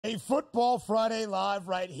A Football Friday live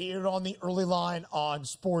right here on the early line on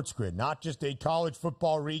SportsGrid. Not just a college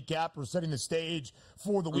football recap. We're setting the stage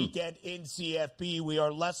for the weekend in CFB. We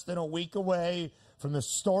are less than a week away from the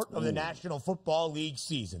start of the National Football League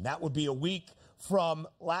season. That would be a week from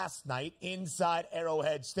last night inside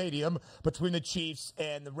Arrowhead Stadium between the Chiefs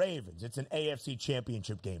and the Ravens. It's an AFC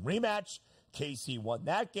Championship game rematch. KC won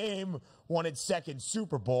that game, won its second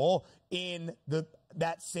Super Bowl in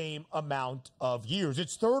that same amount of years.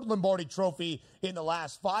 Its third Lombardi Trophy in the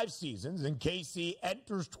last 5 seasons, and KC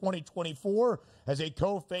enters 2024 as a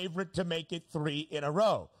co-favorite to make it 3 in a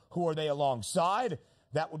row. Who are they alongside?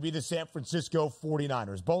 That would be the San Francisco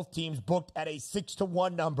 49ers. Both teams booked at a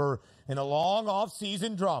 6-1 number in a long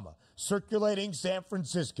offseason drama. Circulating San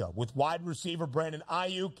Francisco with wide receiver Brandon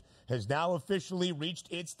Aiyuk has now officially reached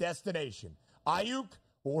its destination. Aiyuk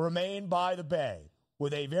will remain by the Bay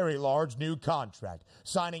with a very large new contract,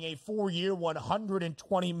 signing a 4-year,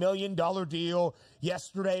 $120 million deal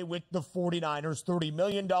yesterday with the 49ers, $30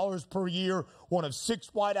 million per year, one of 6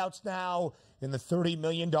 wideouts now in the $30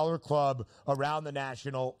 million club around the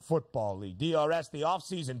National Football League. DRS, the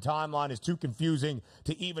offseason timeline is too confusing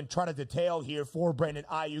to even try to detail here for Brandon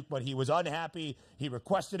Aiyuk, but he was unhappy. He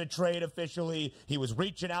requested a trade officially. He was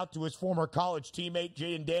reaching out to his former college teammate,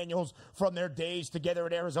 Jaden Daniels, from their days together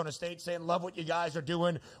at Arizona State, saying, love what you guys are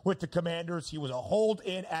doing with the Commanders. He was a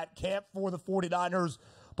hold-in at camp for the 49ers,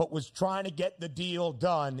 but was trying to get the deal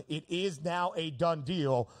done. It is now a done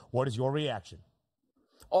deal. What is your reaction?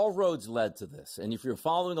 All roads led to this. And if you're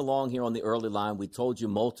following along here on the early line, we told you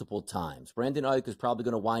multiple times. Brandon Aiyuk is probably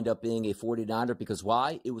going to wind up being a 49er because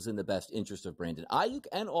why? It was in the best interest of Brandon Aiyuk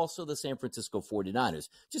and also the San Francisco 49ers.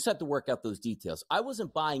 Just have to work out those details. I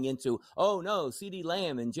wasn't buying into, oh, no, CeeDee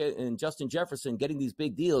Lamb and Justin Jefferson getting these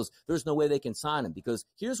big deals. There's no way they can sign him because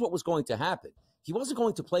here's what was going to happen. He wasn't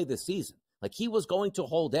going to play this season. Like, he was going to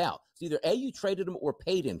hold out. So either A, you traded him or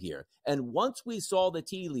paid him here. And once we saw the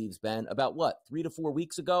tea leaves, Ben, about 3 to 4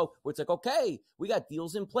 weeks ago, where it's like, okay, we got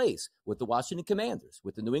deals in place with the Washington Commanders,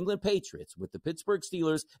 with the New England Patriots, with the Pittsburgh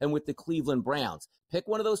Steelers, and with the Cleveland Browns. Pick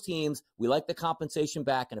one of those teams. We like the compensation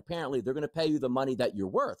back, and apparently they're going to pay you the money that you're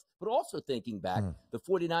worth. But also thinking back, the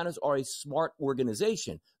 49ers are a smart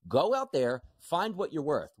organization. Go out there, find what you're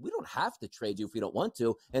worth. We don't have to trade you if we don't want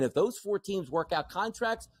to. And if those 4 teams work out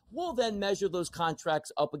contracts, we'll then measure those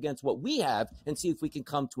contracts up against what we have and see if we can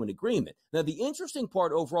come to an agreement. Now, the interesting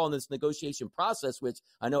part overall in this negotiation process, which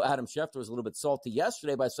I know Adam Schefter was a little bit salty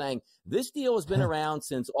yesterday by saying, this deal has been around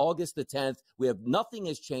since August the 10th. Nothing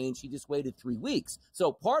has changed. He just waited 3 weeks.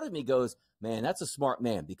 So part of me goes, man, that's a smart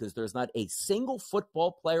man because there's not a single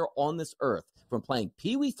football player on this earth from playing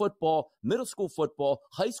peewee football, middle school football,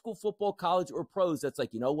 high school football, college, or pros that's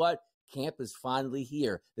like, you know what? Camp is finally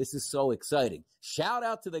here. This is so exciting. Shout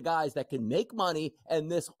out to the guys that can make money and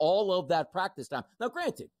miss all of that practice time. Now,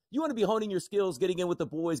 granted, you want to be honing your skills, getting in with the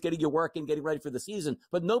boys, getting your work in, getting ready for the season,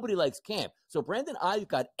 but nobody likes camp. So Brandon Aiyuk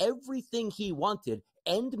got everything he wanted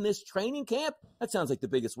and missed training camp. That sounds like the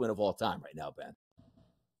biggest win of all time right now, Ben.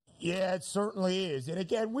 Yeah, it certainly is. And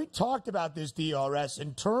again, we talked about this, DRS,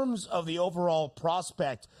 in terms of the overall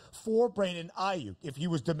prospect for Brandon Aiyuk. If he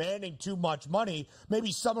was demanding too much money,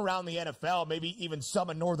 maybe some around the NFL, maybe even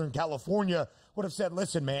some in Northern California would have said,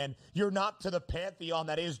 listen, man, you're not to the pantheon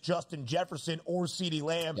that is Justin Jefferson or CeeDee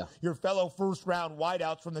Lamb, your fellow first-round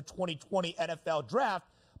wideouts from the 2020 NFL Draft.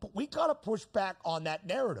 But we got to push back on that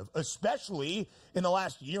narrative, especially in the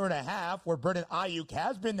last year and a half where Brandon Aiyuk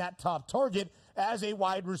has been that top target as a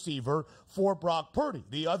wide receiver for Brock Purdy.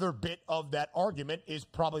 The other bit of that argument is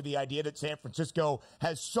probably the idea that San Francisco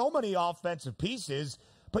has so many offensive pieces,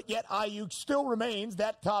 but yet Aiyuk still remains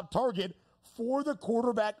that top target for the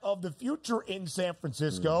quarterback of the future in San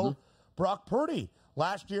Francisco, Brock Purdy.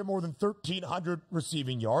 Last year, more than 1,300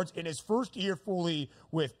 receiving yards. In his first year fully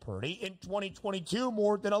with Purdy, in 2022,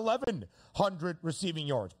 more than 1,100 receiving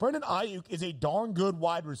yards. Brandon Aiyuk is a darn good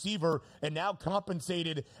wide receiver and now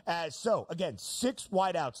compensated as so. Again, 6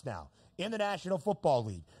 wideouts now in the National Football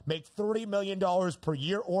League make $30 million per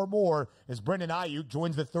year or more as Brandon Aiyuk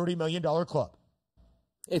joins the $30 million club.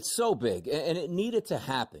 It's so big, and it needed to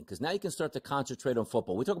happen because now you can start to concentrate on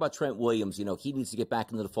football. We talk about Trent Williams, he needs to get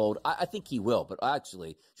back into the fold. I think he will, but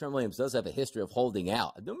actually, Trent Williams does have a history of holding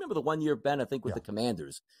out. I remember the 1 year, Ben, I think with the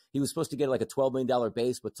Commanders. He was supposed to get like a $12 million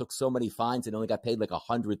base, but took so many fines and only got paid like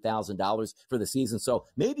 $100,000 for the season. So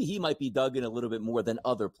maybe he might be dug in a little bit more than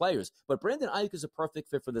other players. But Brandon Aiyuk is a perfect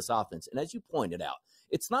fit for this offense. And as you pointed out,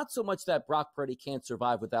 It's not so much that Brock Purdy can't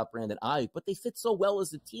survive without Brandon Aiyuk, but they fit so well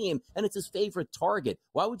as a team, and it's his favorite target.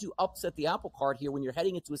 Why would you upset the apple cart here when you're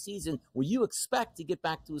heading into a season where you expect to get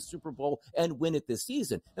back to a Super Bowl and win it this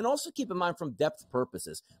season? And also keep in mind, from depth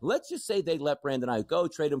purposes, let's just say they let Brandon Aiyuk go,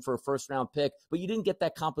 trade him for a first-round pick, but you didn't get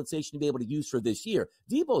that compensation to be able to use for this year.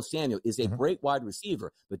 Deebo Samuel is a great wide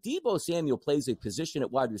receiver, but Deebo Samuel plays a position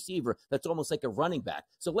at wide receiver that's almost like a running back.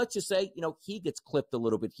 So let's just say, he gets clipped a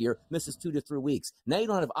little bit here, misses 2 to 3 weeks. Now you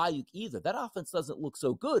don't have Aiyuk either. That offense doesn't look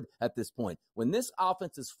so good at this point. When this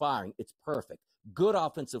offense is firing, it's perfect. Good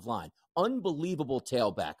offensive line, unbelievable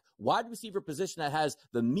tailback, wide receiver position that has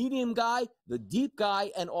the medium guy, the deep guy,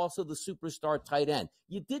 and also the superstar tight end.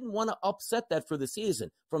 You didn't want to upset that for the season.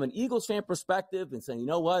 From an Eagles fan perspective and saying, you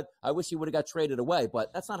know what, I wish he would have got traded away,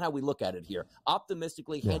 but that's not how we look at it here.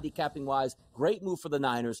 Optimistically, handicapping-wise, great move for the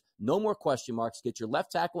Niners. No more question marks. Get your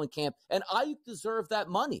left tackle in camp, and Aiyuk deserved that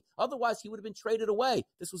money. Otherwise, he would have been traded away.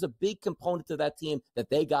 This was a big component to that team that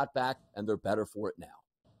they got back, and they're better for it now.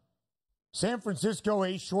 San Francisco,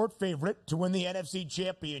 a short favorite to win the NFC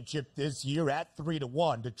Championship this year at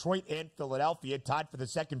 3-1. Detroit and Philadelphia tied for the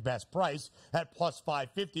second best price at plus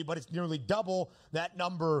 550, but it's nearly double that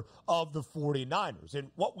number of the 49ers. And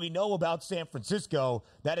what we know about San Francisco,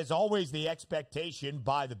 that is always the expectation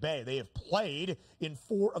by the Bay. They have played in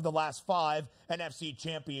 4 of the last 5 NFC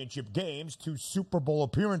Championship games, 2 Super Bowl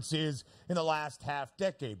appearances in the last half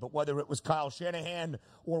decade. But whether it was Kyle Shanahan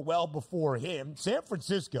or well before him, San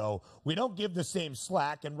Francisco, we don't give the same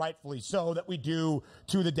slack, and rightfully so, that we do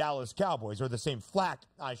to the Dallas Cowboys, or the same flack,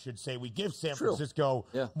 I should say. We give San Francisco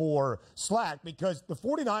more slack because the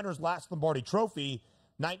 49ers' last Lombardi Trophy,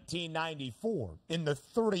 1994. In the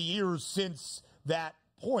 30 years since that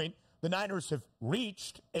point, the Niners have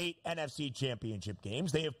reached 8 NFC Championship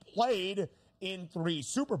games. They have played in 3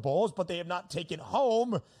 Super Bowls, but they have not taken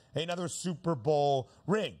home another Super Bowl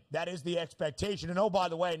ring. That is the expectation. And, oh, by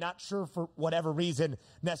the way, not sure for whatever reason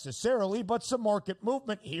necessarily, but some market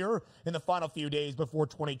movement here in the final few days before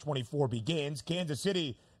 2024 begins. Kansas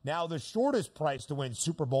City, now the shortest price to win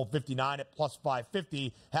Super Bowl 59 at plus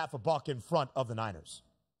 550, half a buck in front of the Niners.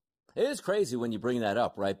 It is crazy when you bring that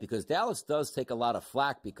up, right? Because Dallas does take a lot of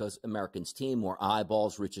flack because Americans' team, more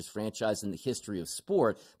eyeballs, richest franchise in the history of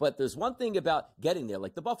sport. But there's one thing about getting there,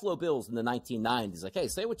 like the Buffalo Bills in the 1990s. Like, hey,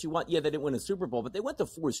 say what you want. Yeah, they didn't win a Super Bowl, but they went to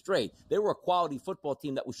 4 straight. They were a quality football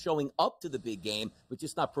team that was showing up to the big game, but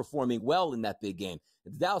just not performing well in that big game.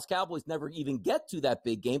 The Dallas Cowboys never even get to that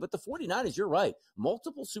big game, but the 49ers, you're right.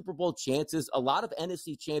 Multiple Super Bowl chances, a lot of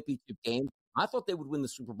NFC Championship games. I thought they would win the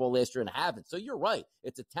Super Bowl last year and haven't. So you're right.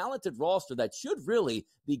 It's a talented roster that should really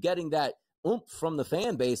be getting that oomph from the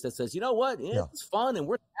fan base that says, you know what, it's fun and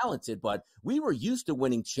we're talented, but we were used to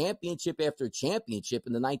winning championship after championship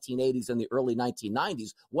in the 1980s and the early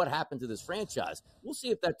 1990s. What happened to this franchise? We'll see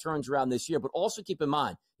if that turns around this year, but also keep in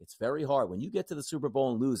mind, it's very hard. When you get to the Super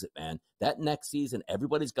Bowl and lose it, man, that next season,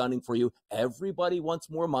 everybody's gunning for you. Everybody wants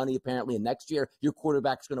more money, apparently, and next year, your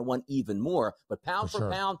quarterback's going to want even more. But pound for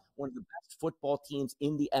pound, one of the best football teams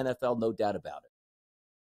in the NFL, no doubt about it.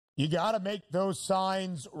 You got to make those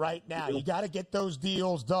signs right now. You got to get those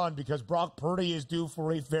deals done because Brock Purdy is due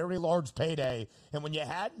for a very large payday. And when you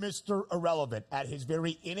had Mr. Irrelevant at his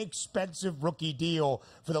very inexpensive rookie deal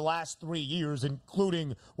for the last 3 years,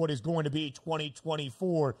 including what is going to be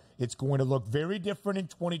 2024, it's going to look very different in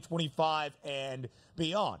 2025 and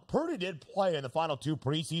beyond. Purdy did play in the final 2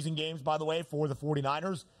 preseason games, by the way, for the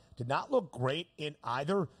 49ers. Did not look great in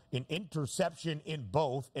either, an interception in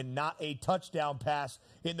both, and not a touchdown pass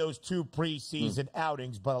in those 2 preseason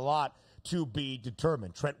outings, but a lot to be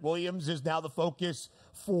determined. Trent Williams is now the focus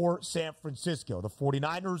for San Francisco. The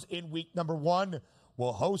 49ers in week number 1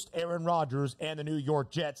 will host Aaron Rodgers and the New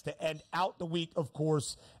York Jets to end out the week, of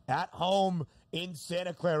course, at home in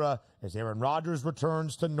Santa Clara as Aaron Rodgers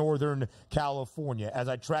returns to Northern California. As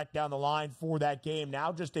I track down the line for that game,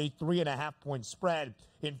 now just a 3.5-point spread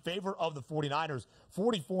in favor of the 49ers.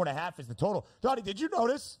 44.5 is the total. Donnie, did you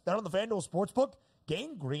notice that on the FanDuel Sportsbook,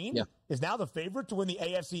 Gang Green is now the favorite to win the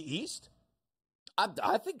AFC East?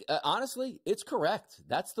 I think, honestly, it's correct.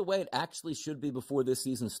 That's the way it actually should be before this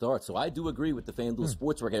season starts. So I do agree with the FanDuel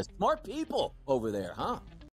Sportsbook. Smart people over there, huh?